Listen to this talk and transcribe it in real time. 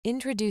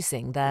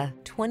Introducing the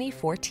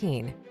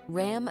 2014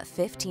 Ram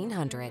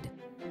 1500.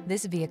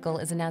 This vehicle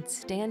is an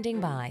outstanding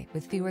buy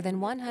with fewer than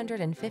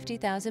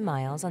 150,000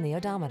 miles on the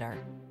odometer.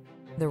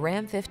 The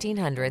Ram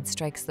 1500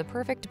 strikes the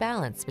perfect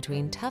balance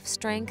between tough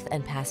strength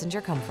and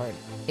passenger comfort.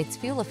 Its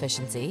fuel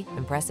efficiency,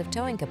 impressive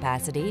towing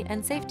capacity,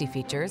 and safety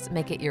features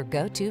make it your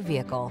go-to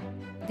vehicle.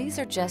 These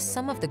are just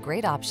some of the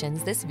great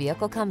options this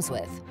vehicle comes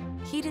with: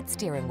 heated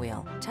steering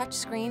wheel,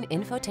 touchscreen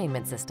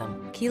infotainment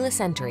system, keyless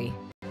entry,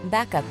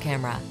 backup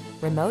camera,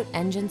 remote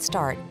engine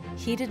start,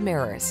 heated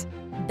mirrors,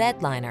 bed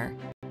liner,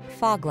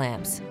 fog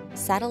lamps,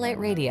 satellite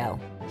radio,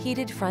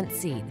 heated front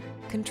seat.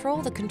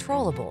 Control the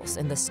controllables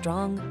in the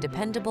strong,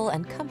 dependable,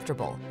 and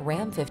comfortable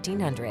Ram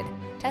 1500.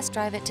 Test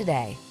drive it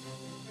today.